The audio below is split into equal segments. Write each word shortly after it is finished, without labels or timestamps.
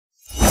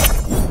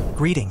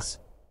Greetings.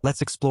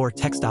 Let's explore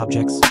text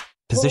objects,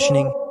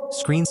 positioning,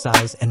 screen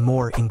size, and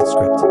more in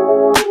script.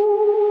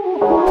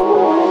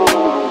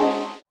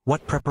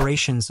 What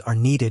preparations are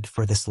needed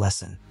for this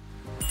lesson?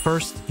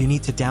 First, you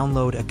need to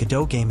download a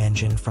Godot game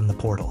engine from the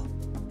portal.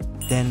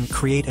 Then,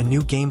 create a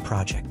new game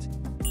project.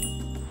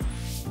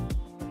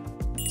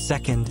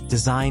 Second,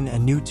 design a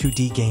new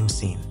 2D game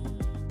scene.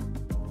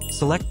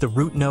 Select the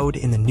root node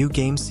in the new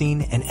game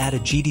scene and add a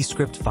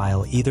GDScript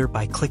file either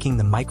by clicking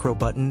the micro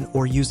button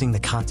or using the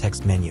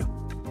context menu.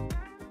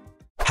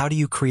 How do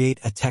you create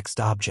a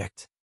text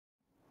object?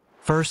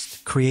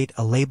 First, create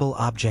a label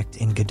object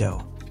in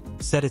Godot.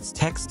 Set its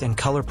text and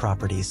color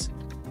properties,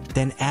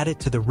 then add it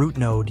to the root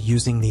node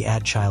using the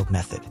addChild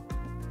method.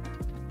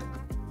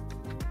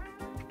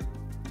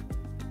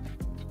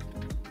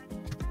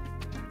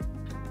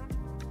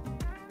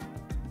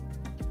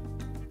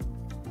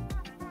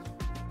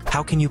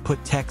 How can you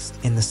put text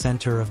in the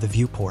center of the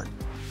viewport?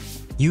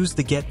 Use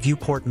the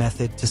getViewport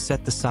method to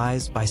set the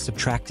size by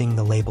subtracting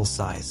the label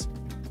size.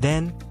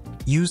 Then,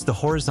 use the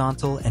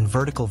horizontal and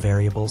vertical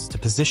variables to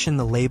position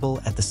the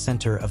label at the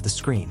center of the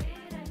screen.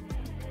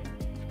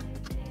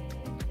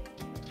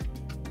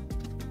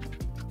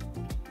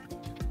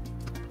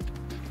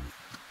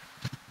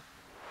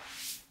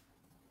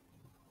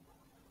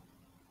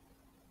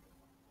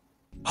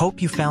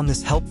 Hope you found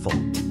this helpful.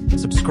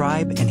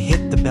 Subscribe and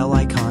hit the bell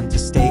icon to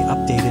stay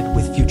updated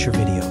with future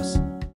videos.